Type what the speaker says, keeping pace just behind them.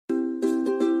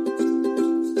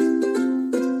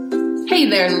Hey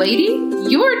there, lady.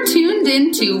 You're tuned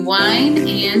into Wine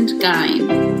and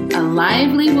Gyne, a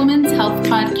lively women's health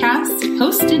podcast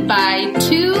hosted by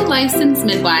two licensed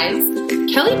midwives,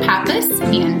 Kelly Pappas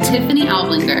and Tiffany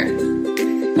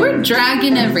Alblinger. We're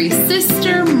dragging every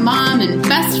sister, mom, and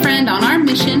best friend on our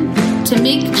mission to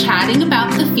make chatting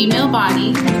about the female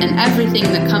body and everything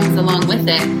that comes along with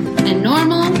it a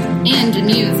normal and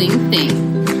amusing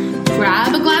thing.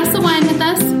 Grab a glass of wine with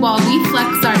us while we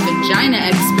flex our vagina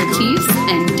expertise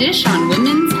and dish on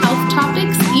women's health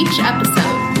topics each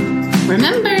episode.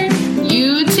 Remember,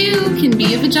 you too can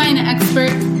be a vagina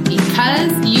expert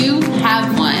because you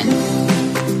have one.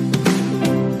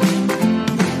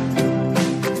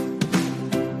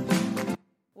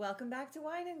 Welcome back to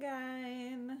Wine and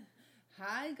Gyne.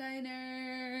 Hi,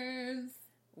 Gyners.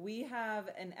 We have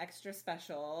an extra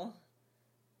special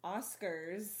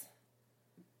Oscars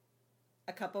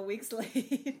a couple weeks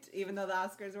late, even though the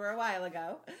Oscars were a while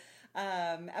ago,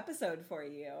 episode for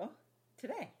you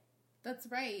today. That's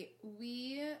right.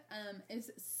 We,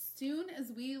 as soon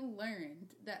as we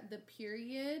learned that the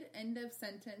period end of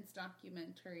sentence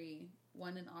documentary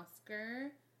won an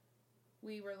Oscar,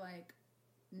 we were like,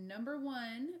 number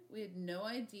one, we had no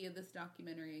idea this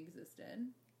documentary existed.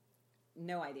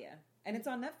 No idea. And it's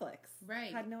on Netflix.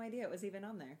 Right. Had no idea it was even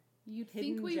on there. You'd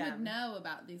Hidden think we gem. would know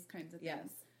about these kinds of things. Yes.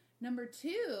 Number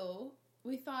two,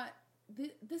 we thought,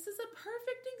 this is a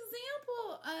perfect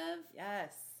example of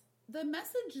Yes. the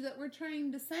message that we're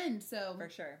trying to send. So For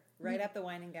sure. Right up the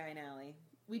Wine and Gyne alley.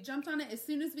 we jumped on it as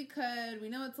soon as we could. We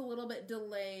know it's a little bit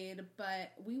delayed,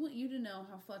 but we want you to know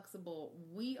how flexible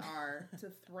we are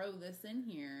to throw this in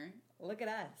here. Look at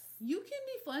us. You can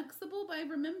be flexible by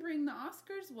remembering the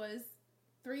Oscars was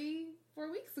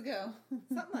 3-4 weeks ago.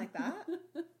 Something like that.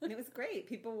 And it was great.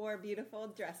 People wore beautiful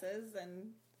dresses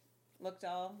and looked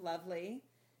all lovely.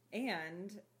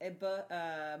 And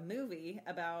a movie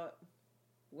about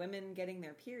women getting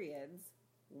their periods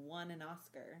won an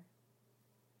Oscar.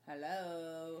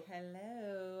 Hello.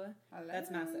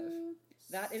 That's massive.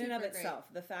 That in and of Super itself,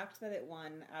 the fact that it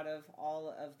won out of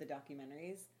all of the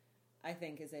documentaries, I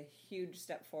think is a huge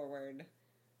step forward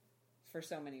for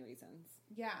so many reasons.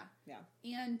 Yeah. Yeah.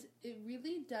 And it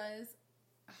really does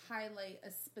highlight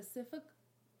a specific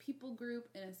people group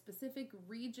in a specific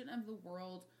region of the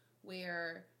world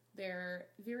where they're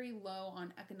very low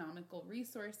on economical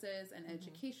resources and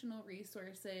educational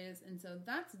resources. And so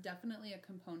that's definitely a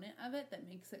component of it that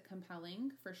makes it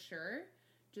compelling for sure.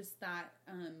 Just that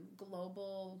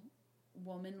global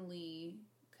womanly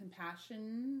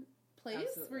compassion place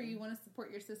Absolutely. where you want to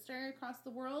support your sister across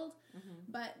the world.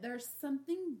 But there's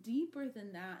something deeper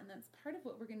than that, and that's part of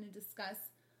what we're going to discuss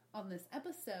on this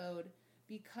episode,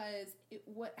 because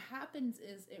what happens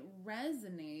is it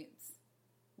resonates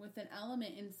with an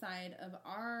element inside of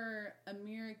our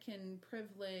American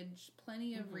privilege,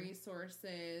 plenty of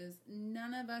resources.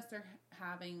 None of us are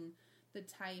having the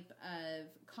type of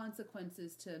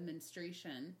consequences to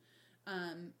menstruation.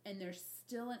 And there's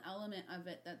still an element of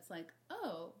it that's like,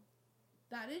 oh,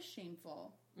 that is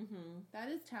shameful. That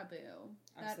is taboo.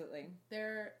 Absolutely.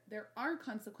 There are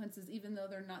consequences, even though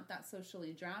they're not that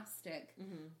socially drastic.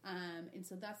 And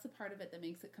so that's the part of it that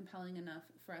makes it compelling enough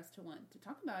for us to want to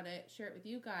talk about it, share it with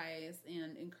you guys,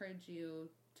 and encourage you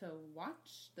to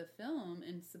watch the film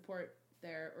and support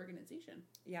their organization.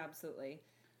 Yeah, absolutely.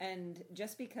 And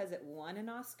just because it won an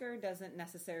Oscar doesn't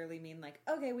necessarily mean like,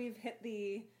 okay, we've hit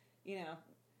the,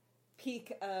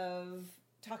 peak of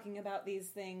talking about these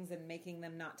things and making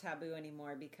them not taboo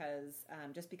anymore, because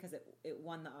just because it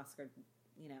won the Oscar,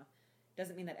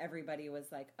 doesn't mean that everybody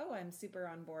was like, oh, I'm super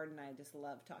on board and I just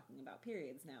love talking about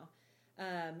periods now.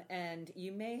 And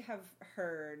you may have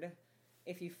heard,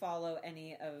 if you follow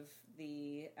any of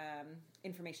the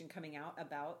information coming out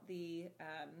about the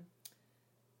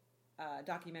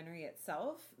documentary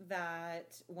itself,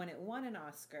 that when it won an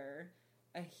Oscar,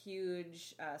 a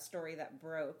huge story that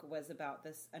broke was about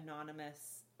this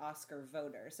anonymous Oscar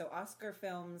voter. So Oscar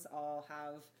films all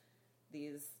have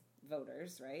these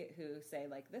voters, right, who say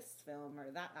like this film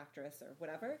or that actress or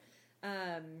whatever.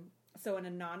 So an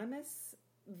anonymous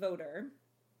voter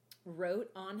wrote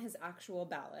on his actual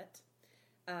ballot.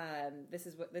 This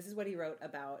is what he wrote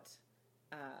about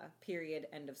period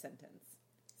end of sentence.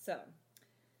 So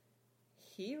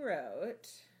he wrote.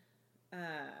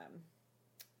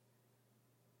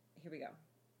 Here we go.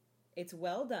 It's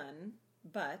well done,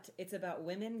 but it's about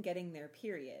women getting their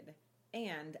period.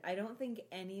 And I don't think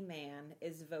any man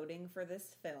is voting for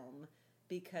this film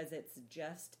because it's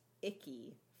just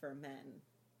icky for men.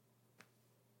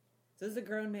 So this is a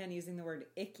grown man using the word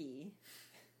icky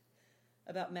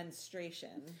about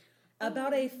menstruation.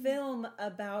 about a film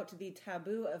about the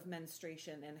taboo of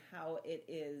menstruation and how it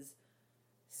is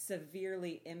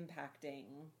severely impacting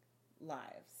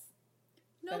lives.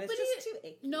 Nobody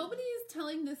is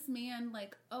telling this man,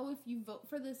 like, oh, if you vote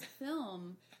for this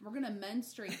film, we're going to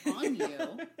menstruate on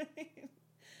you.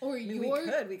 Or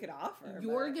we could offer.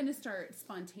 You're going to start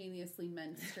spontaneously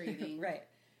menstruating. Right.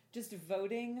 Just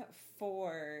voting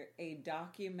for a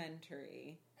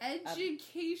documentary.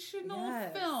 Educational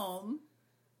film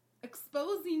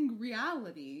exposing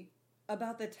reality.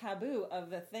 About the taboo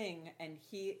of the thing, and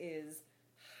he is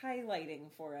highlighting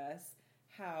for us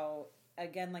how,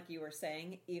 again, like you were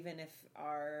saying, even if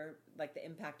the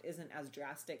impact isn't as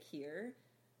drastic here,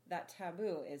 that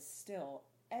taboo is still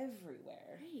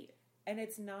everywhere. Right. And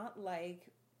it's not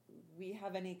like we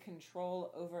have any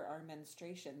control over our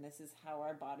menstruation. This is how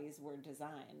our bodies were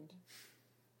designed.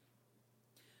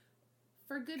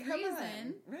 For good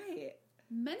reason. Right.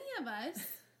 Many of us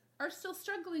are still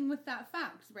struggling with that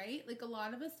fact, right? Like, a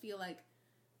lot of us feel like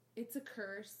it's a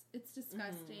curse, it's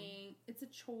disgusting, it's a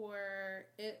chore.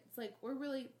 It's like we're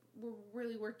really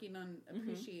working on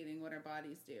appreciating what our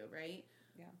bodies do, right?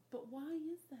 Yeah. But why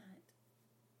is that?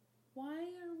 Why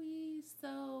are we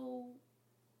so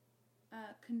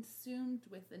consumed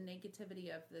with the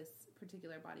negativity of this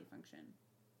particular body function?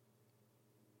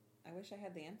 I wish I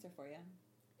had the answer for you.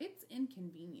 It's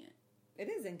inconvenient. It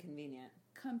is inconvenient.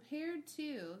 Compared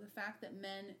to the fact that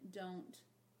men don't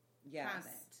have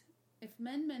it. If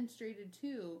men menstruated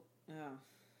too,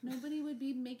 nobody would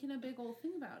be making a big old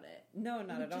thing about it. No, not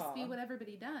at all. It would just be what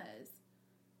everybody does.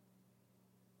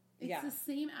 It's the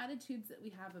same attitudes that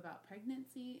we have about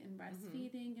pregnancy and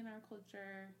breastfeeding in our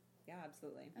culture. Yeah,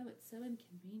 absolutely. Oh, it's so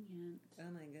inconvenient.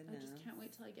 Oh my goodness. I just can't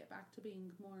wait till I get back to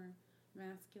being more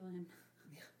masculine.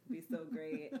 Yeah, it'd be so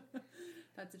great.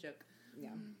 That's a joke. Yeah.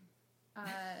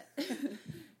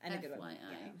 And a good one.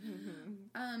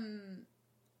 Yeah.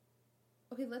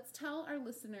 Okay, let's tell our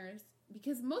listeners,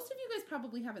 because most of you guys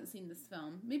probably haven't seen this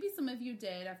film. Maybe some of you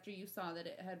did after you saw that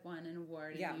it had won an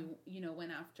award and you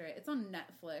went after it. It's on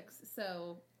Netflix,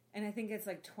 so... And I think it's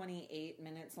like 28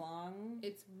 minutes long.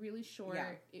 It's really short. Yeah.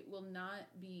 It will not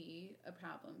be a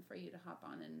problem for you to hop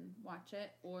on and watch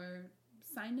it, or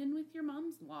sign in with your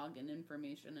mom's login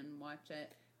information and watch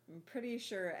it. I'm pretty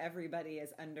sure everybody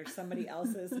is under somebody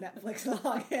else's Netflix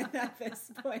login at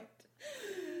this point.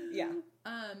 Yeah.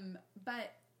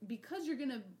 But because you're going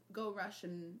to go rush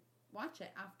and watch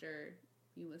it after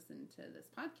you listen to this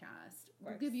podcast,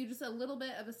 we'll give you just a little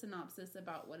bit of a synopsis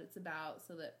about what it's about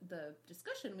so that the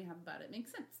discussion we have about it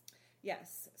makes sense.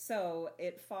 Yes. So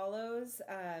it follows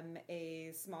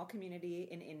a small community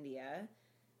in India.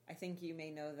 I think you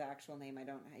may know the actual name. I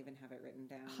don't even have it written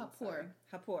down.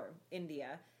 Hapur,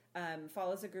 India.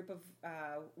 Follows a group of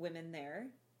women there,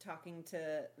 talking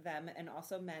to them and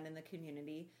also men in the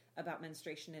community about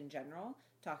menstruation in general,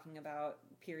 talking about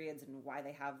periods and why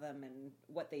they have them and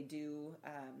what they do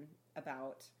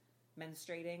about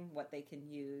menstruating, what they can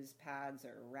use, pads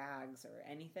or rags or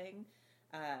anything.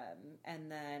 And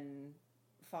then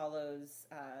follows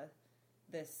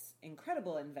this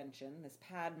incredible invention, this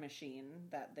pad machine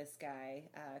that this guy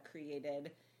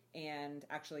created, and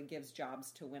actually gives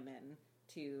jobs to women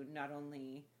to not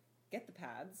only get the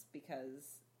pads,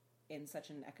 because in such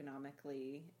an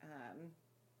economically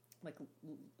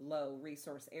low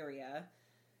resource area,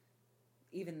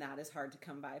 even that is hard to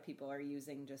come by. People are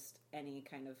using just any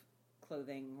kind of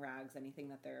clothing, rags, anything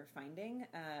that they're finding,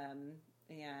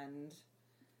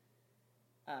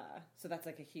 so that's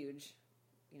like a huge,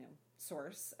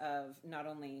 source of not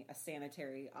only a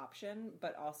sanitary option,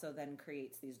 but also then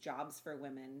creates these jobs for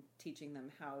women, teaching them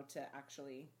how to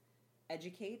actually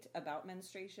educate about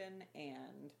menstruation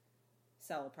and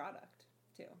sell a product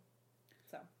too.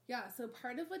 So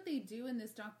part of what they do in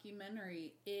this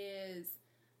documentary is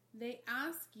they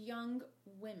ask young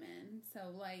women,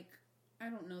 so like, I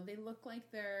don't know, they look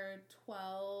like they're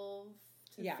 12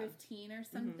 to 15 or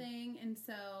something, and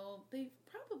so they've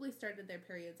probably started their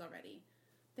periods already.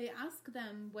 They ask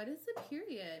them, what is a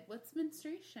period? What's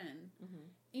menstruation?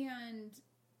 And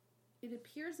it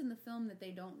appears in the film that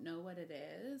they don't know what it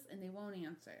is, and they won't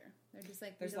answer. They're just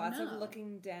like, there's lots of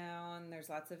looking down, there's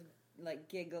lots of like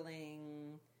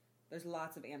giggling, there's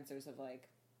lots of answers of like,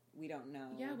 we don't know.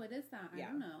 Yeah, what is that? I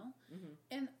don't know.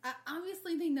 And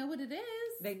obviously they know what it is.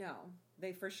 They know.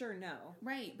 They for sure know.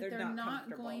 Right, but they're not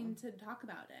going to talk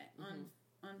about it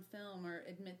on film or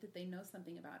admit that they know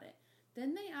something about it.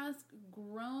 Then they ask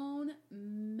grown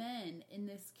men in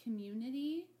this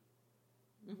community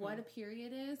what a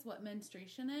period is, what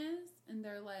menstruation is, and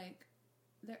they're like,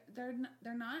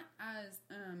 they're not as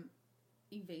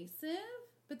evasive,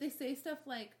 but they say stuff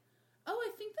like, "Oh,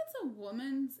 I think that's a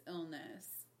woman's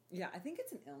illness. Yeah, I think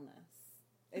it's an illness.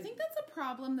 I think that's a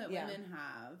problem that women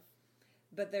have.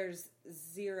 But there's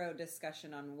zero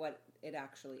discussion on what it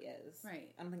actually is.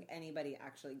 Right. I don't think anybody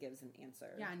actually gives an answer.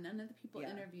 Yeah, none of the people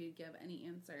interviewed give any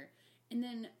answer. And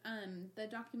then the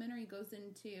documentary goes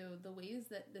into the ways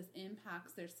that this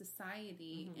impacts their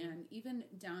society and even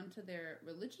down to their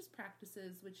religious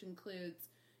practices, which includes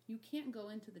you can't go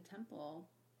into the temple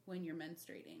when you're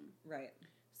menstruating. Right.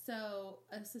 So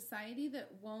a society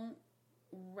that won't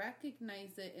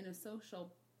recognize it in a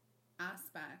social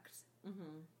aspect,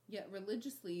 yet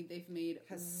religiously they've made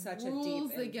has such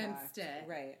rules a deep against impact. it.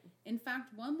 Right. In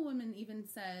fact, one woman even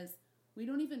says, we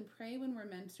don't even pray when we're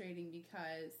menstruating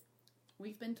because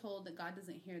we've been told that God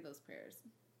doesn't hear those prayers.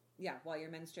 Yeah, while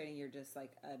you're menstruating, you're just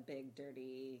like a big,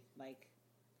 dirty, like,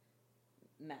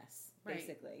 mess,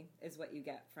 basically, is what you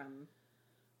get from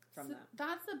so that.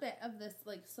 That's a bit of this,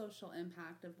 like, social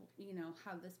impact of, you know,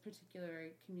 how this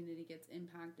particular community gets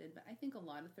impacted. But I think a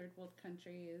lot of third world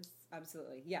countries...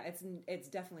 Absolutely. Yeah, it's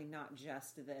definitely not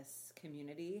just this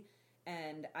community.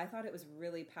 And I thought it was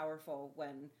really powerful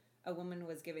when a woman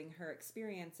was giving her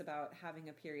experience about having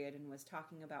a period and was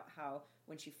talking about how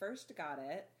when she first got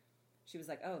it, she was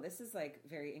like, oh, this is like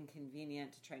very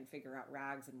inconvenient to try and figure out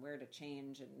rags and where to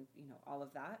change and, you know, all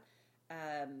of that.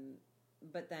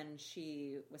 But then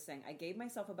she was saying, I gave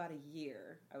myself about a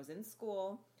year. I was in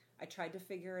school. I tried to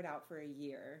figure it out for a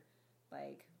year.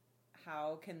 Like,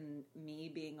 how can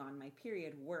me being on my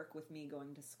period work with me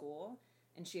going to school?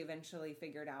 And she eventually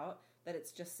figured out that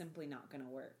it's just simply not going to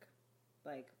work.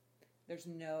 Like, there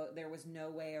was no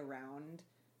way around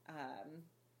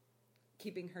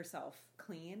keeping herself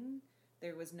clean.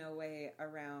 There was no way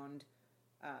around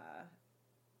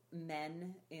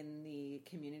men in the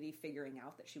community figuring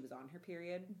out that she was on her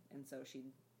period, and so she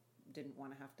didn't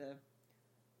want to have to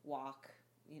walk,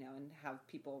 you know, and have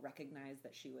people recognize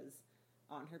that she was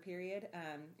on her period.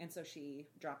 And so she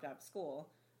dropped out of school,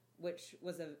 which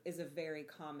is a very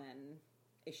common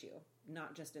issue,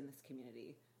 not just in this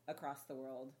community, across the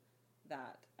world,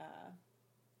 that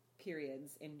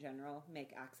periods in general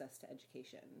make access to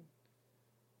education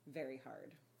very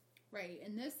hard. Right.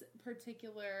 In this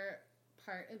particular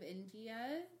part of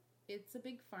India, it's a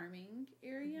big farming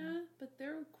area, but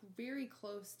they're very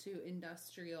close to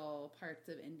industrial parts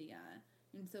of India.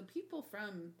 And so people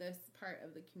from this part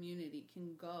of the community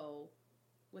can go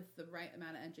with the right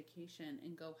amount of education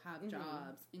and go have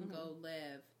jobs and go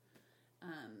live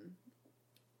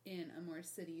in a more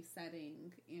city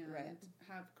setting and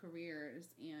have careers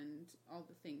and all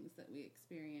the things that we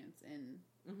experience in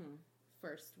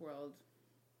first world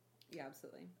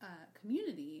absolutely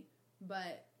community.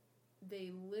 But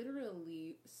they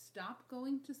literally stop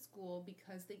going to school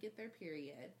because they get their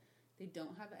period. They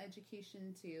don't have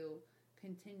education to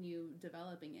continue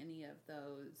developing any of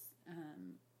those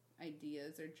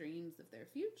ideas or dreams of their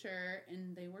future,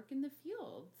 and they work in the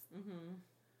fields.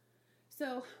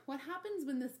 So what happens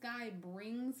when this guy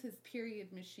brings his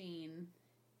period machine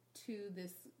to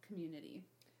this community?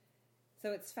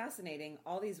 So it's fascinating.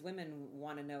 All these women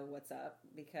want to know what's up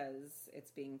because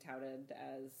it's being touted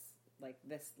as like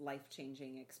this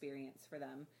life-changing experience for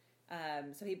them.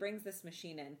 So he brings this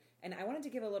machine in, and I wanted to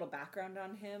give a little background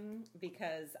on him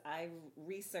because I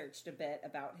researched a bit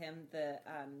about him.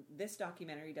 This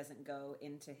documentary doesn't go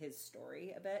into his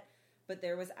story a bit, but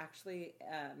there was actually,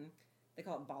 they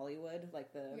call it Bollywood,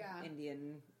 like the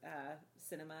Indian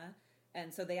cinema.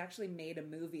 And so they actually made a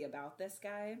movie about this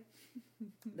guy.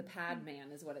 The Pad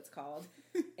Man is what it's called.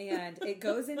 And it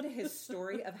goes into his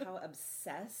story of how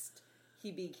obsessed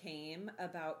he became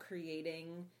about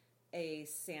creating a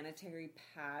sanitary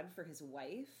pad for his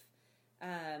wife.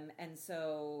 And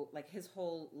so, like, his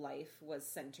whole life was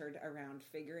centered around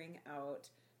figuring out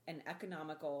an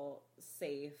economical,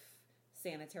 safe,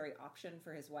 sanitary option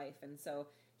for his wife. And so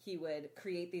he would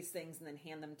create these things and then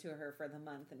hand them to her for the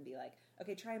month and be like,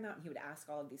 okay, try them out. And he would ask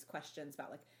all of these questions about,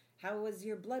 like, how was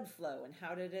your blood flow? And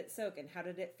how did it soak? And how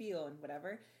did it feel? And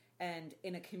whatever. And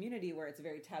in a community where it's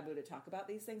very taboo to talk about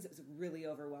these things, it was really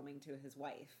overwhelming to his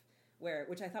wife,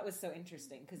 which I thought was so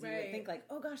interesting because you would think like,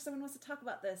 oh gosh, someone wants to talk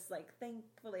about this. Like,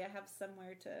 thankfully I have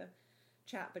somewhere to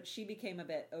chat. But she became a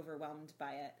bit overwhelmed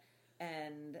by it.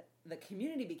 And the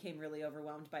community became really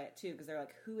overwhelmed by it too because they're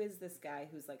like, who is this guy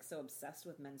who's like so obsessed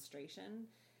with menstruation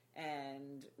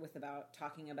and with about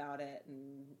talking about it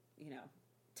and, you know,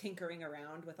 tinkering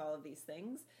around with all of these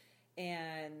things.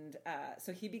 And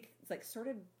so he sort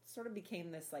of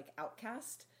became this like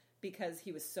outcast because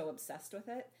he was so obsessed with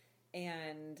it.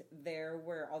 And there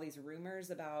were all these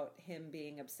rumors about him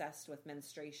being obsessed with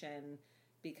menstruation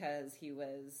because he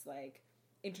was like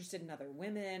interested in other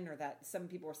women, or that some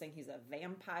people were saying he's a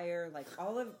vampire. Like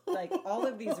all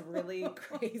of these really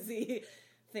crazy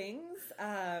things.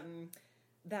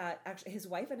 That actually his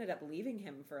wife ended up leaving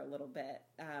him for a little bit,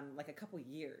 like a couple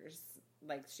years.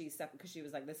 Like she stepped because she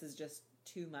was like, "This is just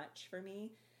too much for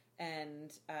me."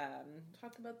 And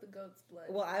talk about the goat's blood.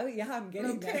 Well, I'm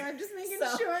getting there. I'm just making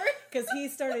sure because he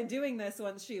started doing this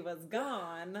once she was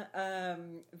gone.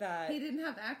 That he didn't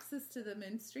have access to the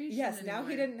menstruation. Yes, anymore. now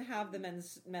he didn't have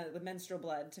the menstrual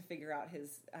blood to figure out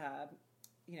his,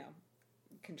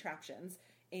 contraptions,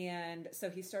 and so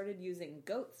he started using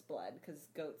goat's blood because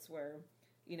goats were,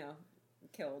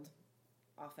 killed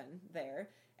often there,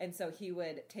 and so he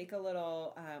would take a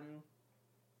little.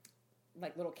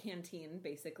 Little canteen,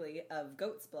 basically, of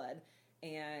goat's blood,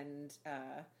 and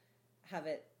have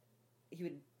it. He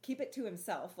would keep it to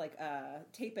himself,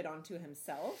 tape it onto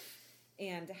himself,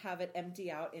 and have it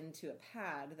empty out into a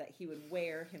pad that he would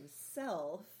wear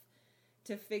himself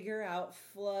to figure out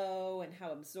flow and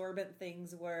how absorbent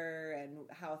things were and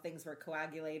how things were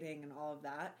coagulating and all of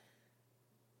that.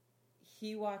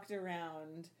 He walked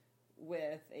around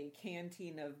with a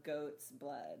canteen of goat's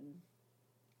blood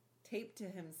taped to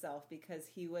himself because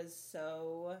he was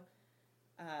so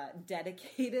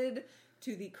dedicated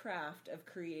to the craft of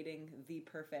creating the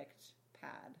perfect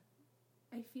pad.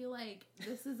 I feel like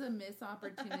this is a missed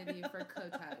opportunity for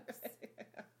Kotex.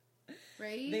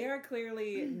 Right? They are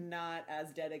clearly not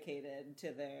as dedicated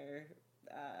to their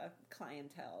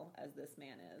clientele as this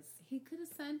man is. He could have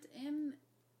sent in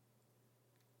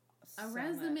a So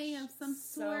resume much. of some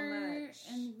So sort, much.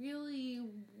 and really,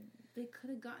 they could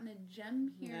have gotten a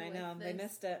gem here. I know, with they this.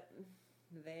 missed it.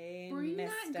 They Bring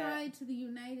missed that guy to the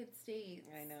United States.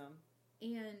 I know.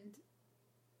 And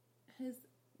his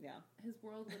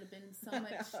world would have been so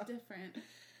much different.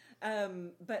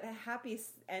 But a happy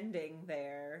ending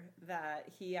there that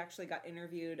he actually got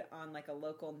interviewed on a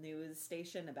local news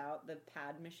station about the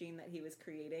pad machine that he was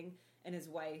creating, and his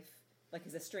wife,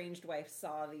 his estranged wife,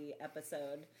 saw the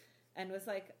episode and was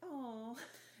like, "Oh,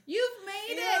 You've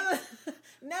made it!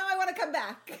 Now I want to come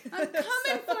back. I'm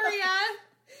coming for ya!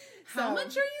 How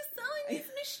much are you selling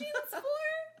these machines for?"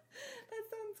 That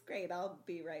sounds great. I'll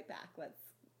be right back. Let's,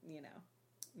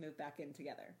 move back in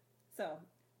together. So,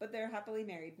 but they're happily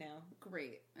married now.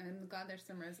 Great. I'm glad there's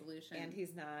some resolution. And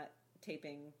he's not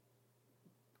taping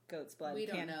goat's blood. We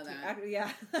don't know that. Yeah,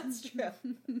 that's true.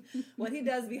 What he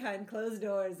does behind closed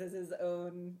doors is his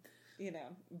own,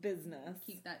 business.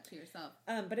 Keep that to yourself.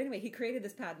 But anyway, he created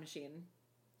this pad machine,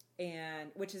 and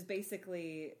which is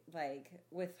basically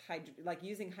with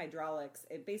using hydraulics.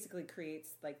 It basically creates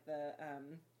the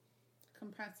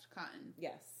compressed cotton.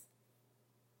 yes.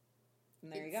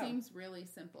 And there you go. It seems really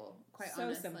simple. Quite so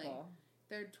honestly, simple.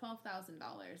 they're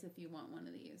 $12,000 if you want one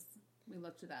of these. We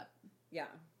looked it up. Yeah.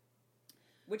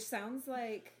 Which sounds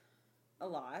like a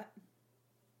lot.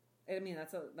 I mean,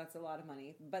 that's a lot of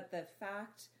money. But the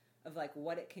fact of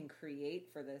what it can create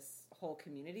for this whole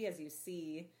community, as you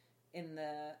see in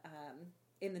the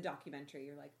documentary,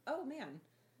 you're like, oh man,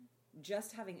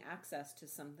 just having access to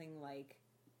something like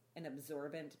an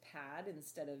absorbent pad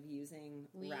instead of using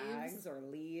rags or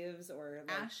leaves or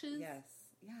ashes. Yes.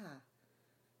 Yeah.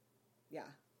 Yeah.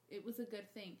 It was a good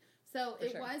thing. So For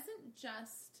it sure. wasn't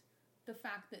just the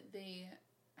fact that they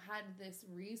had this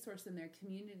resource in their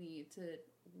community to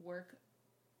work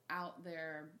out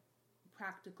their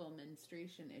practical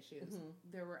menstruation issues. Mm-hmm.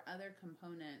 There were other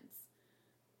components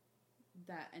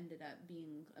that ended up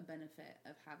being a benefit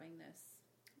of having this,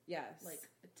 Yes.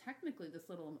 technically this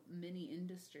little mini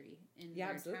industry in their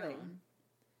absolutely. town.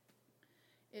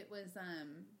 It was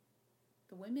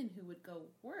the women who would go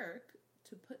work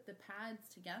to put the pads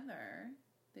together.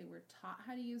 They were taught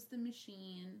how to use the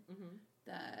machine. Mm-hmm.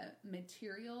 The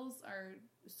materials are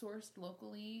sourced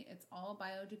locally. It's all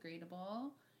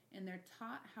biodegradable. And they're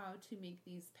taught how to make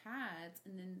these pads,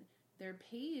 and then they're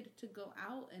paid to go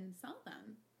out and sell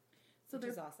them. So Which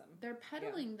is awesome. They're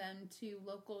peddling them to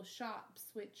local shops,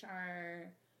 which are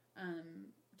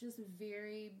just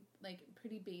very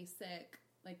pretty basic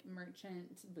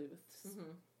merchant booths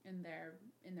in their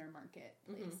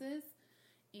marketplaces.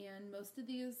 And most of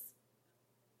these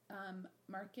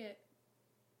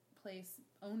marketplace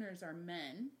owners are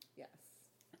men. Yes.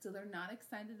 So they're not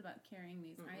excited about carrying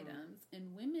these items,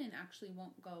 and women actually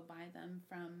won't go buy them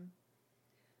from.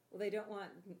 Well, they don't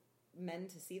want men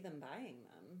to see them buying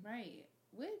them. Right,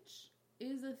 which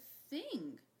is a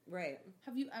thing. Right.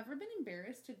 Have you ever been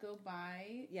embarrassed to go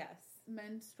buy Yes.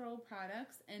 menstrual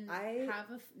products and I- have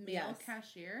a male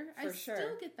cashier? for I sure.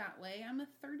 still get that way. I'm a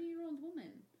 30-year-old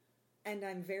woman. And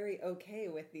I'm very okay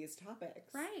with these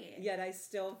topics. Right. Yet I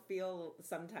still feel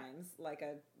sometimes like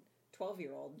a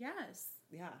 12-year-old. Yes.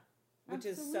 Yeah. Which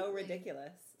is so Absolutely.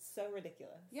 ridiculous. So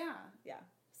ridiculous. Yeah. Yeah.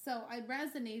 So I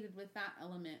resonated with that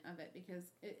element of it because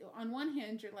on one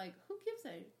hand, you're like, who gives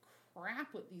a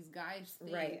crap what these guys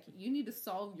think? Right. You need to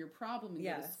solve your problem and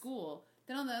go to Yes. school.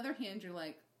 Then on the other hand, you're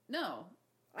like, no,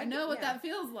 I know what that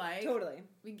feels like. Totally.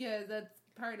 Because that's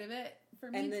part of it for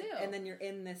me And then, too. and then you're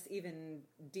in this even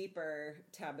deeper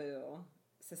taboo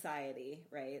society,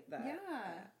 right?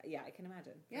 Yeah, I can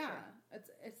imagine. For yeah,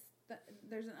 sure.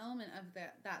 there's an element of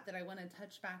that I want to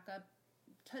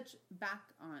touch back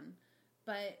on,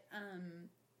 but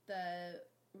the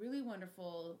really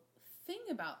wonderful thing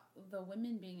about the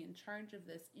women being in charge of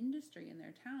this industry in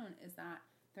their town is that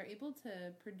they're able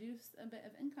to produce a bit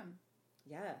of income.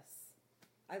 Yes.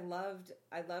 I loved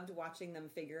watching them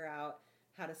figure out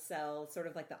how to sell, sort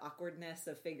of like the awkwardness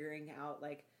of figuring out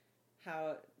like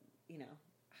how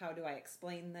do I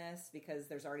explain this, because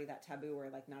there's already that taboo where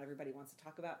like not everybody wants to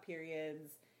talk about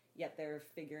periods, yet they're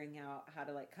figuring out how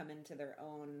to like come into their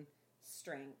own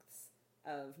strengths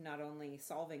of not only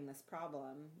solving this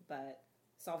problem, but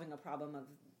solving a problem of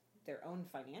their own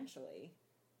financially,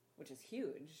 which is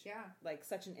huge. Yeah. Like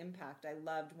such an impact. I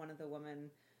loved one of the women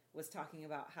was talking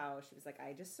about how she was like,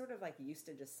 I just sort of like used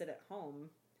to just sit at home,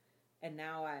 and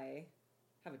now I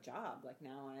have a job. Like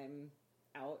now I'm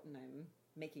out and I'm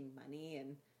making money.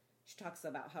 And she talks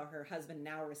about how her husband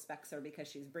now respects her because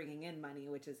she's bringing in money,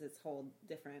 which is its whole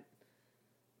different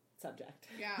subject.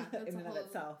 Yeah, in and of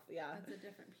itself. Yeah, that's a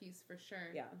different piece for sure.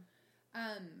 Yeah.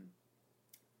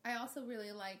 I also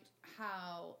really liked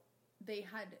how they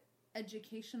had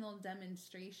educational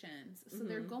demonstrations. So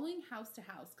they're going house to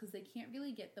house because they can't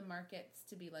really get the markets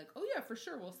to be like, oh yeah, for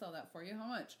sure, we'll sell that for you. How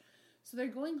much? So they're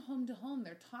going home to home.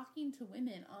 They're talking to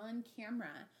women on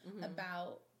camera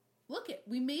about, look,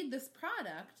 we made this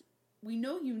product. We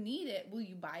know you need it. Will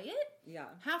you buy it? Yeah.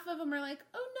 Half of them are like,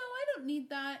 oh no, I don't need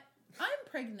that. I'm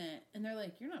pregnant. And they're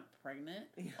like, you're not pregnant.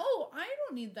 Yeah. Oh, I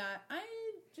don't need that. I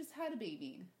just had a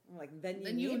baby. I'm like,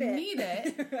 then you need need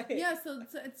it. Right. Yeah, so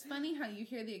it's funny how you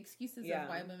hear the excuses Yeah. of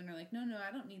why women are like, no,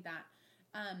 I don't need that.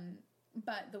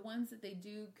 But the ones that they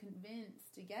do convince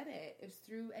to get it is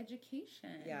through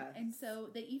education. Yes. And so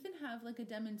they even have like a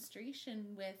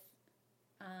demonstration with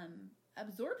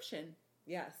absorption.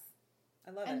 Yes.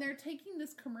 I love it. And they're taking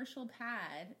this commercial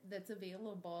pad that's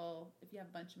available. If you have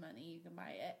a bunch of money, you can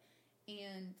buy it.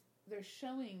 And they're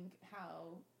showing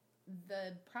how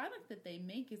the product that they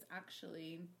make is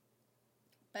actually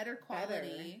better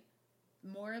quality,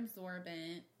 more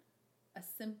absorbent, a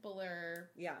simpler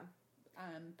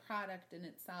product in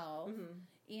itself,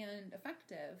 and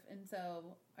effective. And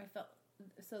so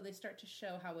they start to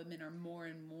show how women are more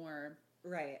and more...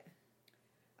 Right.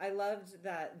 I loved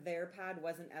that their pad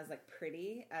wasn't as like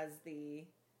pretty as the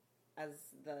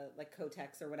like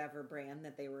Kotex or whatever brand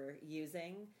that they were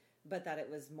using, but that it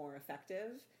was more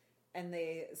effective. And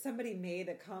somebody made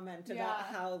a comment about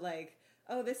how like,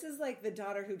 oh, this is like the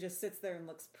daughter who just sits there and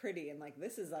looks pretty, and like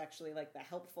this is actually like the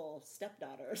helpful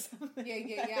stepdaughter or something.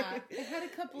 Yeah. It had a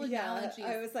couple of analogies.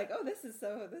 I was like, oh, this is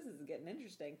getting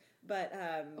interesting. But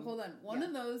hold on, one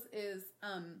of those is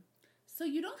so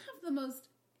you don't have the most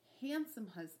handsome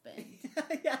husband.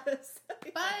 Yes.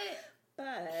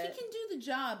 But he can do the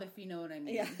job, if you know what I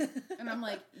mean. Yeah. And I'm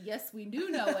like, yes, we do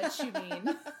know what you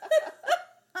mean.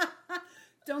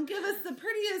 Don't give us the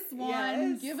prettiest one.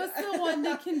 Yes. Give us the one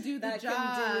that can do the job.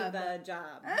 Can do the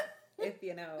job, if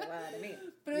you know what I mean.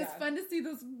 But it's fun to see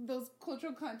those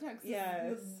cultural contexts.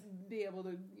 Yes. Be able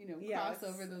to, cross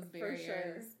over those barriers. For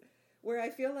sure. Where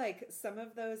I feel like some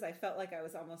of those, I felt like I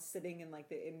was almost sitting in like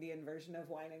the Indian version of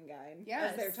Wine and Dine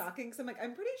as they're talking. So I'm like,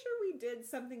 I'm pretty sure we did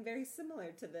something very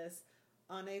similar to this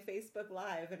on a Facebook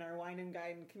Live in our Wine and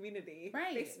Dine community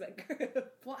Facebook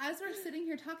group. Well, as we're sitting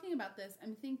here talking about this,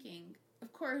 I'm thinking,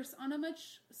 of course, on a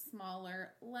much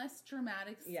smaller, less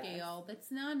dramatic scale,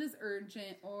 that's not as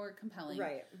urgent or compelling.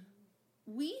 Right.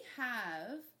 We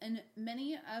have, and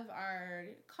many of our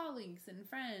colleagues and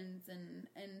friends and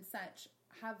such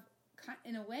have,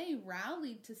 in a way,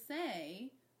 rallied to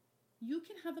say, you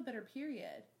can have a better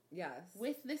period. Yes.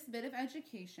 With this bit of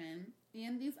education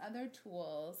and these other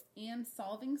tools and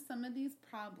solving some of these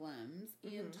problems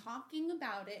and talking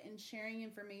about it and sharing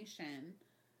information,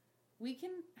 we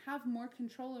can have more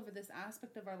control over this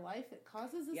aspect of our life that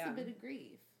causes us a bit of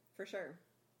grief. For sure.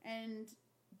 And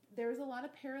there's a lot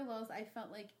of parallels I felt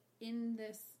like in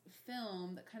this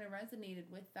film that kind of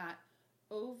resonated with that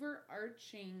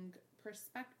overarching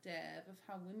perspective of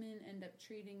how women end up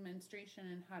treating menstruation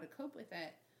and how to cope with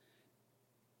it.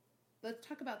 Let's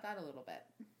talk about that a little bit.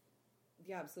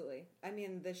 Yeah, absolutely. I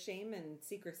mean, the shame and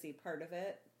secrecy part of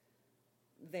it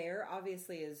there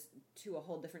obviously is to a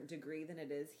whole different degree than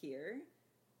it is here.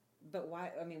 But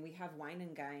why? I mean, we have Wine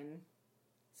and Dine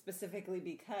specifically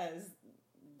because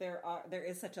there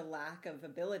is such a lack of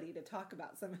ability to talk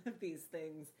about some of these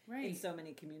things in so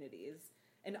many communities.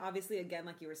 And obviously, again,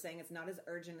 like you were saying, it's not as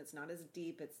urgent, it's not as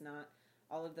deep, it's not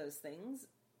all of those things.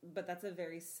 But that's a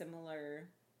very similar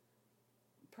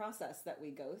process that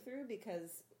we go through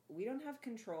because we don't have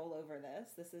control over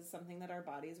this. This is something that our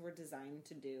bodies were designed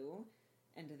to do.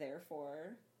 And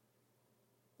therefore,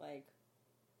 like,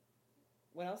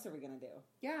 what else are we going to do?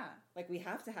 Yeah. Like, we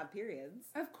have to have periods.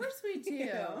 Of course we do. You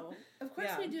know? Of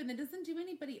course we do. And it doesn't do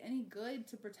anybody any good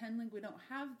to pretend like we don't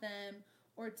have them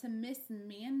or to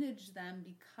mismanage them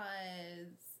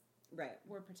because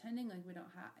we're pretending like we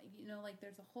don't have, you know, like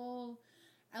there's a whole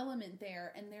element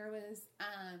there. And there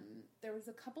was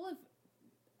a couple of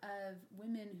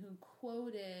women who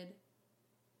quoted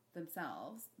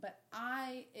themselves, but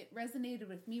it resonated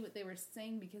with me what they were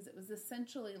saying because it was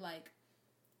essentially like,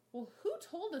 well, who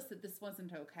told us that this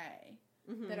wasn't okay,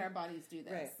 that our bodies do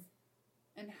this? Right.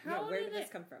 And where did this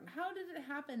come from? How did it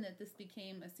happen that this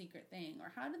became a secret thing?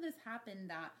 Or how did this happen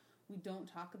that we don't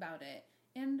talk about it?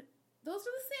 And those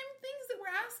are the same things that we're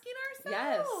asking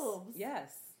ourselves.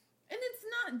 Yes. And it's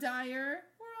not dire.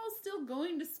 We're all still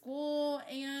going to school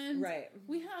and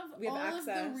we have all of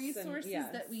the resources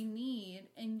that we need.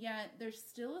 And yet there's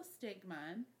still a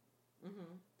stigma.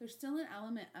 Mm-hmm. There's still an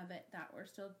element of it that we're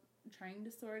still trying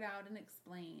to sort out and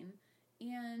explain.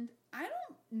 And I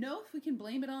don't know if we can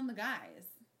blame it on the guys.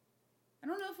 I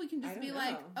don't know if we can just be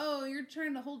like, oh, you're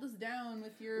trying to hold us down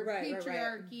with your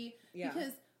patriarchy. Yeah.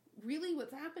 Because really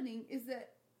what's happening is that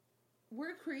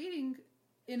we're creating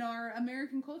in our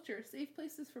American culture safe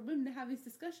places for women to have these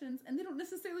discussions and they don't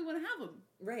necessarily want to have them.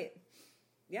 Right.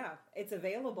 Yeah. It's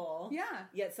available. Yeah.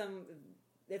 Yet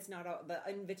it's not, the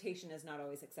invitation is not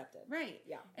always accepted. Right.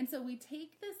 Yeah. And so we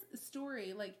take this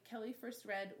story like Kelly first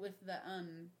read with the,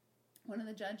 one of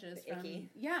the judges from icky.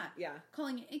 Yeah.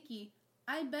 Calling it icky.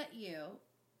 I bet you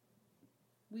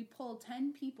we pull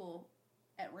 10 people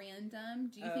at random.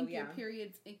 Do you think your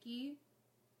period's icky?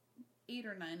 8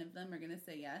 or 9 of them are going to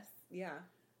say yes. Yeah.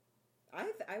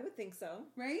 I would think so.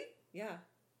 Right? Yeah.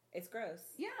 It's gross.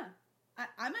 Yeah.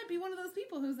 I might be one of those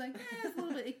people who's like, it's a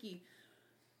little bit icky.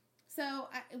 So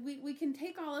we can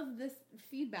take all of this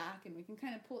feedback and we can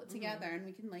kind of pull it together and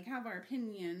we can like have our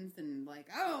opinions and like,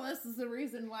 oh, this is the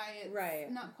reason why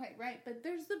it's not quite right. But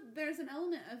there's an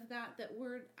element of that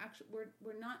we're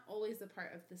not always a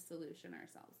part of the solution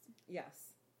ourselves.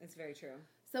 Yes, it's very true.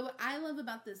 So what I love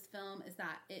about this film is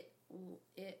that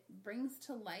it brings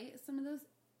to light some of those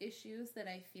issues that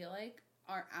I feel like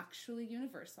are actually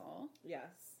universal.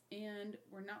 Yes. And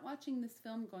we're not watching this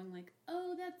film going like,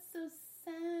 oh, that's so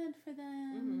sad for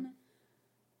them.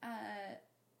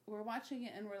 We're watching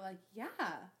it and we're like, yeah,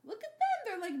 look at them.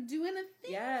 They're like doing a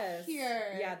thing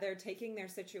here. Yeah, they're taking their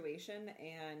situation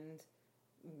and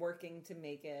working to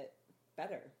make it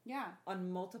better. Yeah.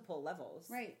 On multiple levels.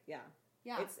 Right. Yeah.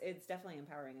 Yeah. It's definitely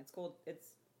empowering. It's cool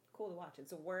to watch.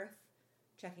 It's worth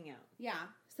checking out. Yeah.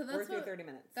 So that's worth your 30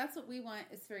 minutes. That's what we want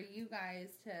is for you guys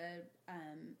to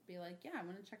be like, yeah, I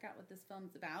want to check out what this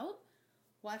film's about.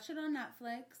 Watch it on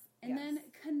Netflix and then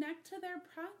connect to their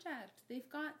project. They've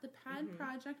got the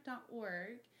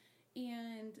padproject.org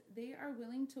and they are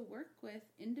willing to work with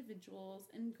individuals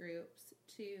and groups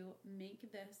to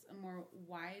make this a more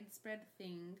widespread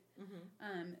thing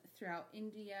throughout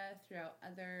India, throughout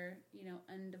other,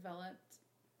 undeveloped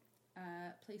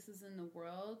places in the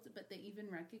world, but they even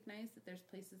recognize that there's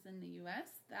places in the U.S.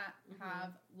 that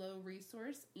have low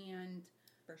resource and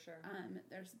for sure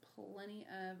there's plenty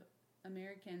of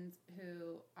Americans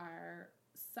who are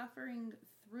suffering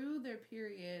through their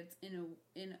periods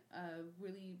in a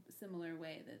really similar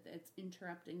way that it's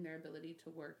interrupting their ability to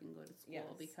work and go to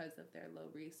school because of their low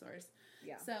resource.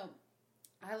 Yeah. So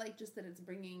I like just that it's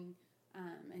bringing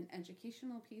an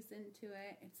educational piece into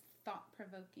it. It's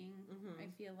thought-provoking. I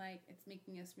feel like it's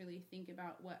making us really think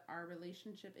about what our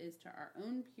relationship is to our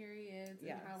own periods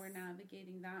and how we're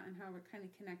navigating that and how we're kind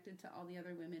of connected to all the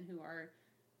other women who are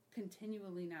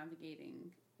continually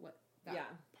navigating what that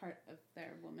part of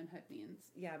their womanhood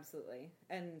means. Yeah, absolutely.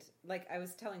 And like I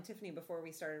was telling Tiffany before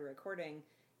we started recording,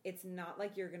 it's not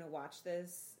like you're going to watch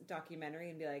this documentary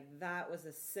and be like, that was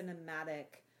a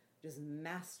cinematic just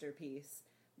masterpiece.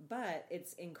 But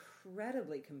it's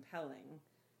incredibly compelling.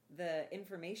 The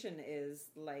information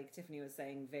is, like Tiffany was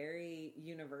saying, very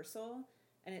universal.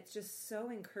 And it's just so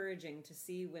encouraging to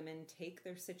see women take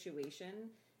their situation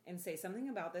and say something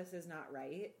about this is not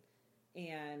right.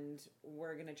 And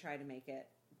we're going to try to make it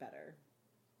better.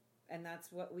 And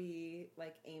that's what we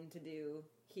aim to do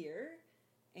here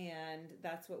And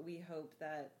that's what we hope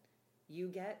that you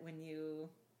get when you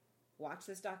watch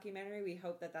this documentary. We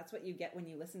hope that that's what you get when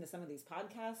you listen to some of these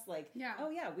podcasts. Like, oh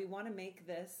yeah, we want to make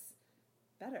this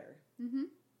better. Mm-hmm.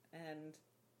 And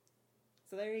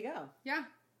so there you go. Yeah.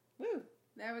 Woo.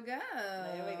 There we go.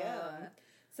 There we go.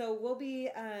 So we'll be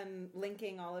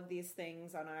linking all of these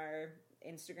things on our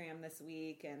Instagram this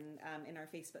week and in our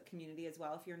Facebook community as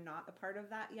well. If you're not a part of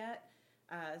that yet,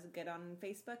 get on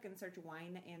Facebook and search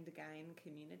Wine and Gyn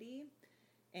Community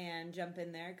and jump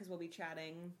in there because we'll be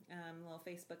chatting a little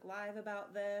Facebook Live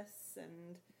about this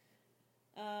and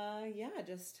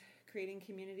just creating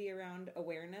community around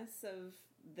awareness of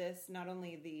this, not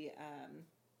only the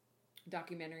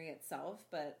documentary itself,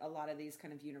 but a lot of these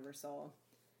kind of universal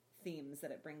themes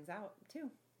that it brings out too.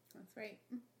 That's right.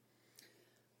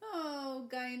 Oh,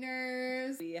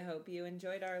 Gyners. We hope you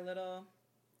enjoyed our little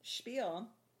spiel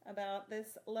about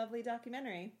this lovely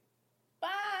documentary. Bye.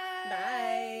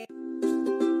 Bye.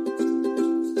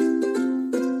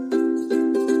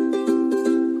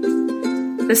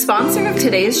 The sponsor of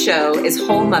today's show is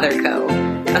Whole Mother Co.,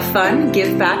 a fun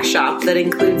give-back shop that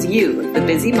includes you, the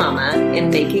busy mama, in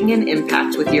making an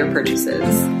impact with your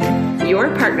purchases.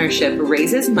 Your partnership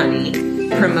raises money,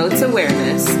 promotes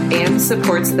awareness, and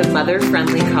supports the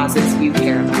mother-friendly causes you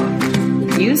care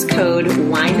about. Use code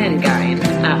WINEANDGYN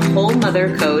at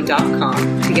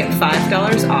wholemotherco.com to get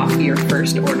 $5 off your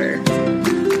first order.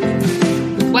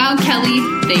 Wow, Kelly,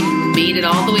 they made it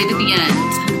all the way to the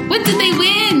end. What did they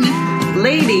win?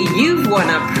 Lady, you've won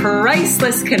a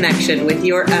priceless connection with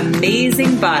your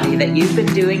amazing body that you've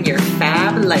been doing your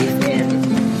fab life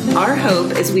in. Our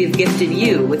hope is we've gifted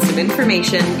you with some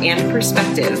information and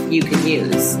perspective you can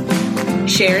use.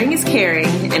 Sharing is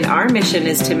caring, and our mission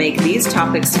is to make these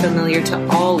topics familiar to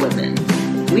all women.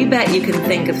 We bet you can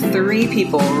think of 3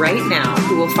 people right now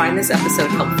who will find this episode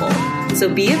helpful.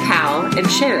 So be a pal and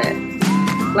share it.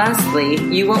 Lastly,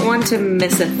 you won't want to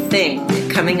miss a thing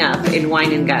coming up in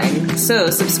Wine and Gyn, so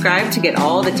subscribe to get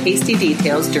all the tasty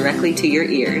details directly to your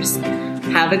ears.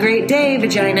 Have a great day,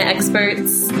 vagina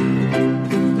experts!